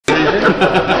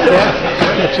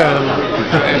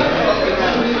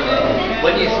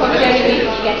When you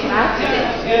get him out of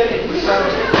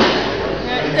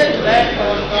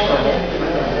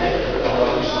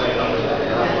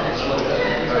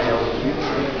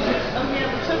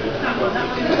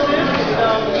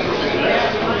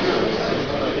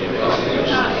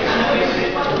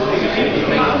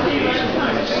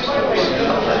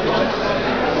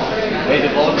Hey,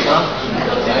 the ball, man.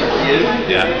 Thank you.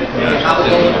 Yeah. Have a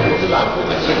go.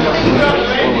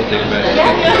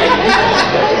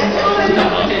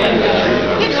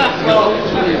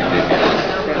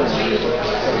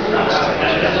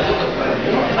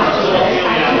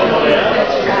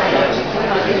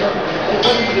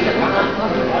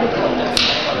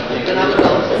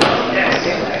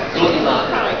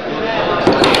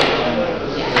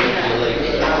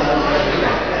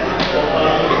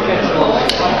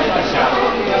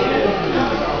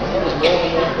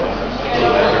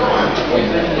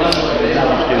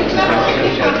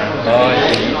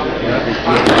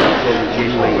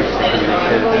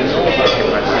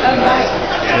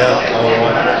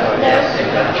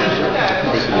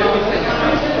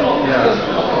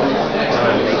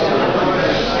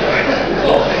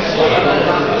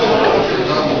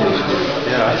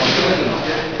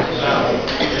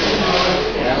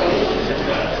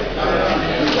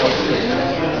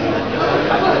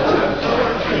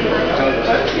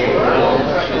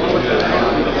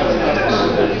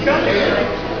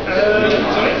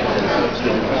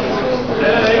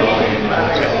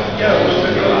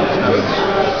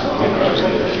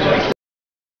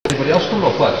 Anybody else come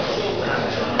up with?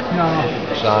 No.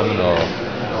 Simon or?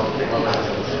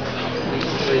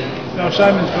 No,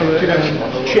 Simon's got a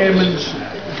chairman's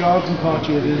garden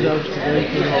party at his house today.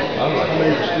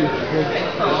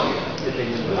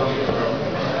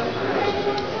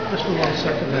 Just for 1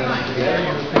 second there.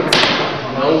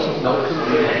 No.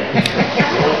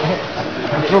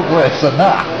 I'm drunk worse than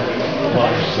that.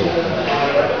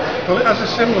 Well, it has a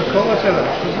similar colour to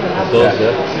that, doesn't it? It does,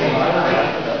 yeah.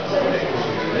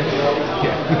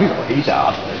 He's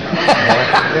hard.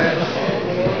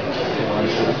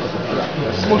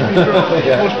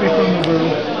 Must be from the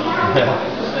world.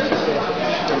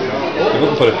 They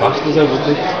wouldn't put it past us though, would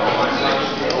they?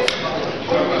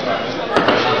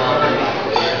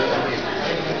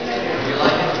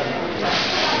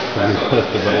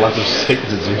 The level 6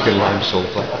 is drinking lime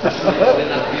sulphur.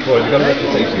 Well, you've got a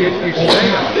reputation. Do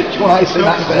you want ice in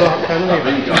that bit?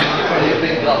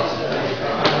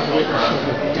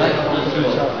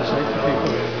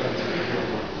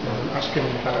 Asking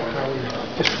him about how he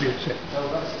distributes it.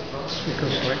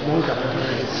 Because like one guy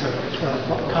it's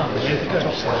 12 cans.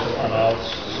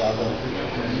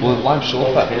 Well, lime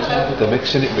sulphur, they're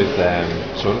mixing it with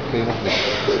toilet cleaner.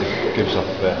 It gives off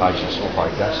hydrogen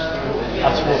sulphide gas.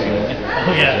 That's what we mean.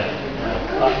 Oh yeah.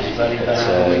 That is very,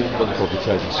 very It's what they call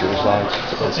detergent suicides.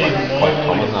 It's quite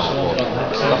common now, but I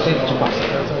think it's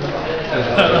massive.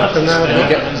 You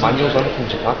get manuals on it from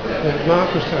Japan.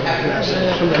 Mark was telling me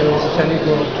somebody owns a tenny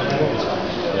globe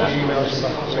emails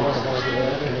about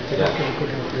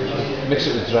Mix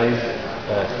it with drain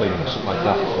cleaning or something like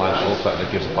that, lime sulphur, and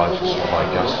it gives a hydrogen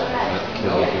sulphide gas. And it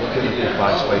kills the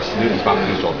fire space, new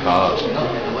batteries or cars,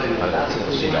 and that's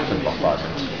it. See that in about 5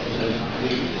 minutes.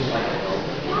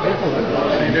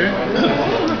 How you doing?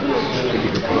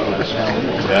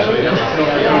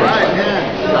 Alright,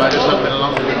 yeah. I just have been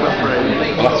along with the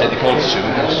operating. Well, that's it, they call it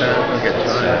sewing.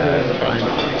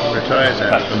 Retired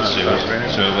there.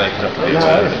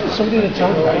 Somebody in the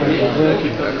town about it was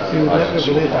working. He would never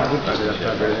believe that.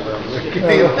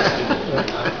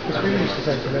 It's really used to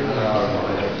say to me,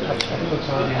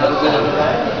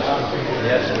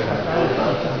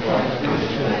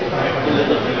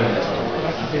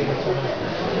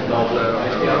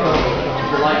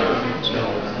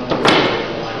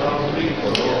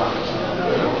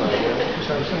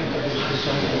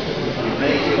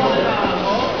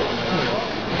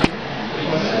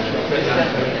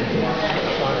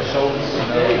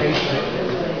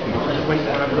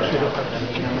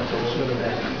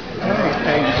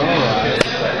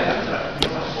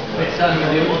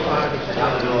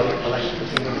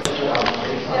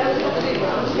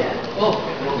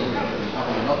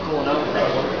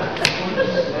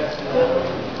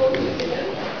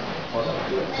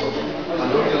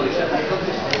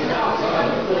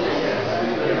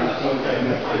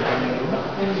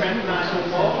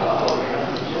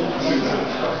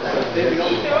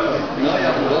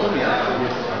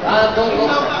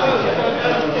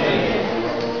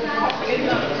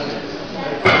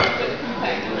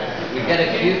 We get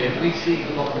a few, if we see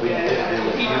what we do,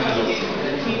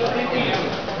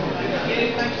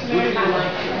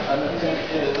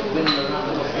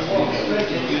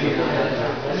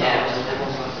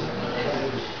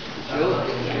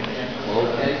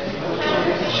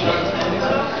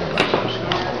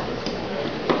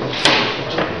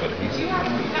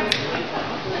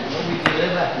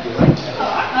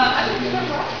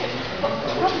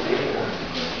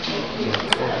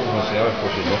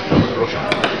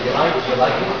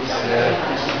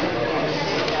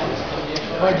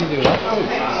 Why do you do that?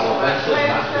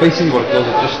 Basically what it does,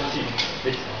 it just,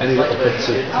 any little bits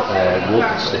of wood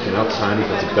that's sticking out, tiny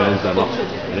bits, it burns them off,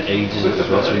 and it ages it as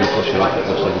well, so when you push it off it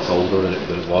looks like it's older than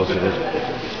it was. I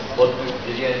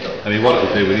mean what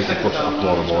it'll do, we need to push it off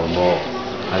more and more and more,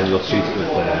 and then you'll treat it with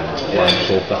lime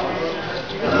sulphur.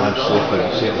 And lime sulphur,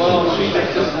 you'll see it in some of the trees,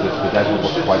 the dead one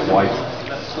looks quite white.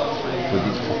 We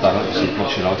need to put that on, so you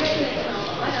push it on.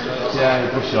 Yeah, you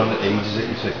push it on, it ages it,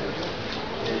 you see.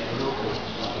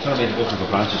 I made a couple of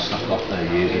branches snapped off there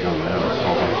years ago and it's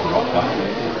all gone to rock back.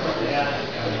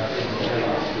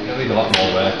 You'll need a lot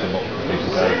more work than what we can do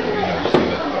today, but you know, just give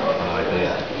it an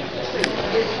idea.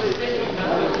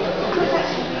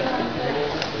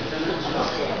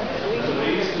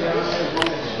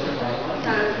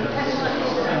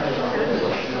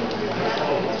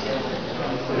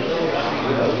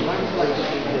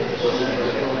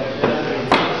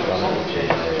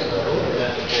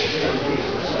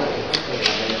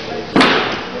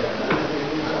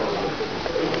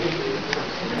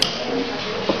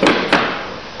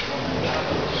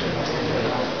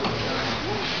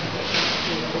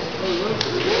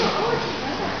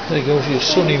 There goes your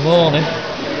sunny morning.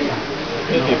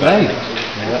 Hey.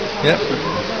 Yep.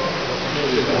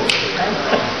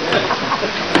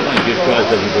 Thank you, quite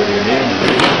everybody in here.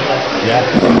 Yeah.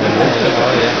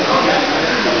 Oh, yeah.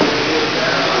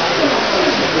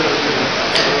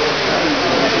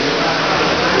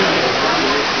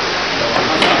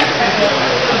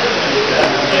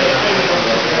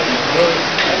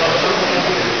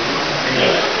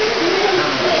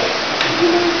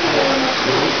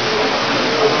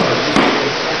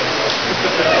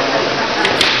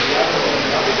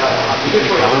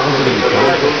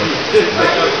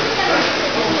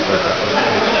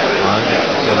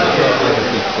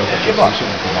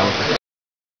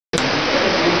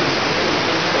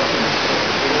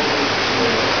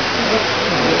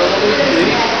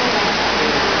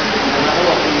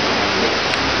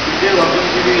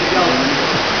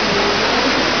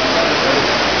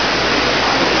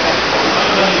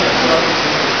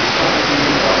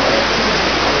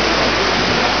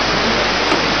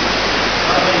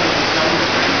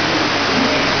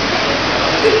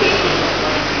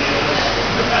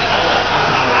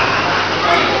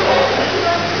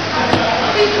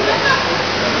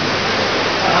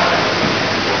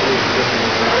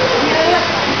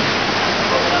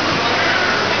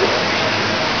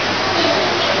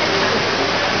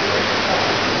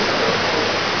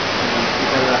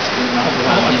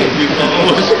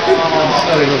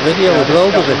 Sorry, the video as well,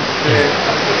 does it?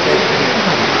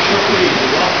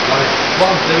 What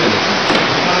I'm doing is,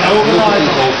 look at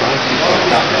these old branches like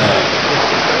that there.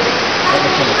 What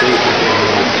I'm trying to do is make it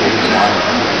all trees now.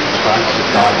 Branches have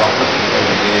died off over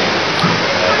the years.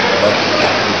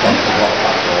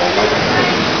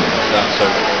 So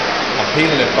I'm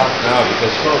peeling it back now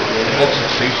because it looks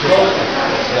intrusive.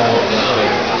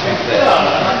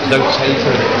 There's no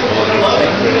taper in it before, there's no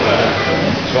taper in it.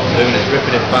 So what I'm doing is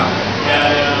ripping it back,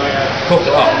 cut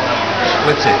it off,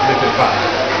 split it, rip it back.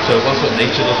 So that's what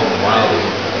nature does in the wild, is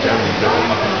generally rip it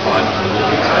back and find it and the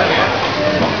wood tear back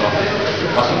and knock off.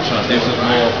 That's what I'm trying to do, so there's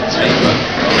more taper.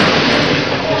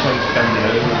 Also it's bending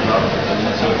over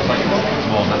and so it's like it's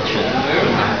more natural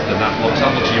than that looks.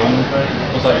 That looks young,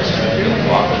 looks like it's just a young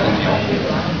bark, it looks young.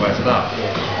 Whereas that,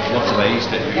 once I've aged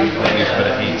it, then you use a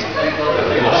bit of heat,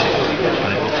 flush it,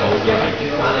 and it looks older.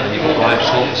 And you put lime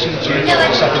sulphur, see the tree,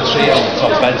 the second tree on the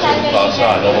top bench on the far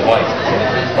side, all the white,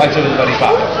 right over the very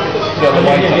back. So the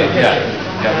white on it, yeah.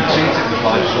 Yeah, we treat it with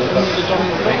lime sulphur,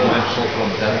 make lime sulphur on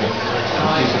the dead one,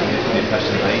 and it gives it the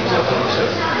impression of age. So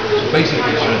basically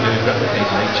what you're trying to do is replicate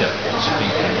nature,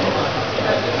 speaking of.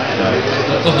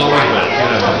 That doesn't always work, you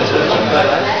know, it doesn't always.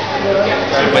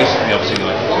 So basically, obviously,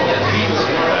 like heat,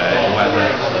 weather,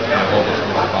 all this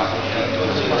stuff back.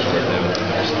 So that's what we're doing,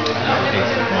 just replicate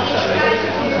the process.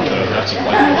 So it's actually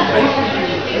quite good.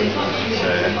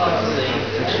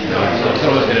 It's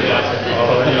always going to be like,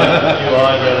 oh, yeah, you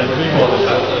are really more than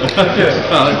that.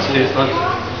 Cheers, thanks.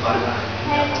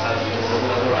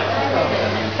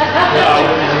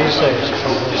 Yeah, you say it's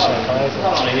from Bonsai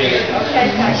 5 years.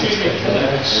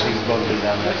 He's wandering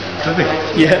down there. Does he?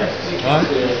 Yeah. Right?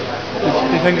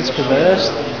 Do you think it's perverse?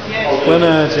 When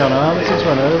John Armitage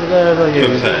went over there, he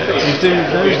was doing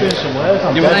some work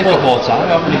on You were there for more time,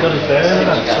 haven't He you? got his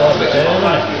burner and started burning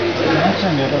it. The next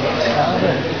thing I got a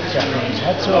carver jabbing his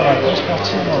head to it, like, just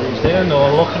watching what he was doing, they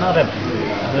were looking at him.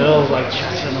 And they're all like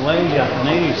chattering away in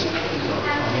Japanese.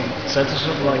 And he said to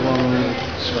something like, well,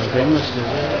 spoke English, did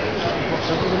he? What's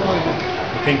up with the moment?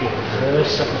 I think it was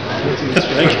first, second,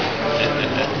 third,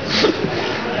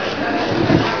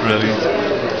 Brilliant.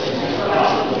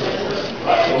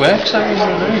 Works, that is.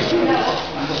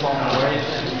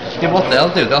 Yeah, what they'll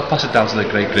do, they'll pass it down to their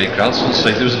great-great-grandsons and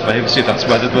say, do us a favour, see if that's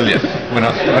weathered, will you? When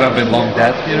I've been long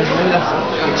dead, you know what I mean?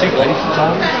 That's too late for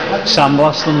time.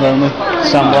 Sandblasting, don't they?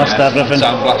 Sandblast everything.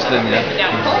 Sandblasting, yeah.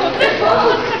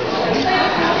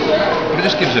 But it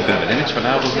just gives a bit of an image for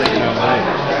now, doesn't it? You know what I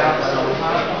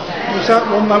mean? Was that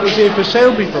one that was here for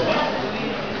sale before?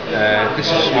 This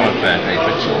is one of Kate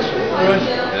Richards. Right.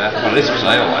 Yeah, well, this was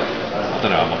sale, like. I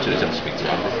don't know how much it is, I'll speak to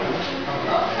Andy.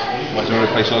 Why do you want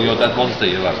to replace all your dead ones, do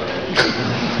you, lad?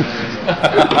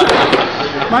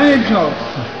 My name's not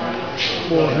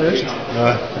Warhurst.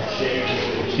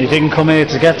 He didn't come here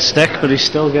to get stick, but he's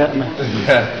still getting it.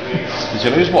 Yeah. Did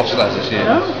you lose much lads this year?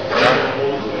 No?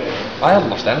 I haven't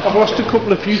lost anything. I've lost a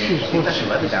couple of futures, but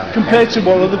compared to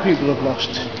what other people have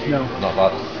lost, no. Not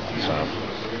bad. So.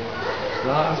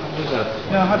 No,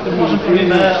 Yeah, I had the wasn't for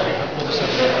me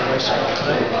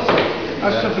I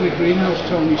was up in the greenhouse,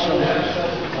 Tony sold us.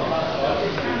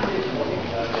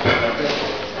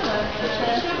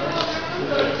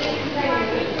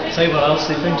 Tell you what else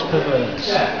he thinks perverse.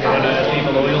 You want to leave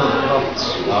oil in the pots.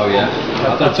 Oh yeah.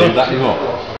 I don't do that anymore.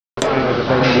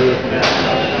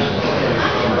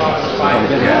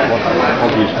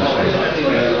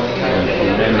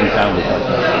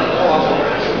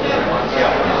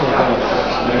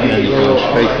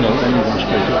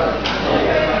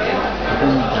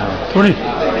 Tony,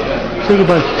 say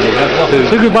goodbye.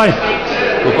 Say goodbye.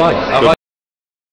 Goodbye.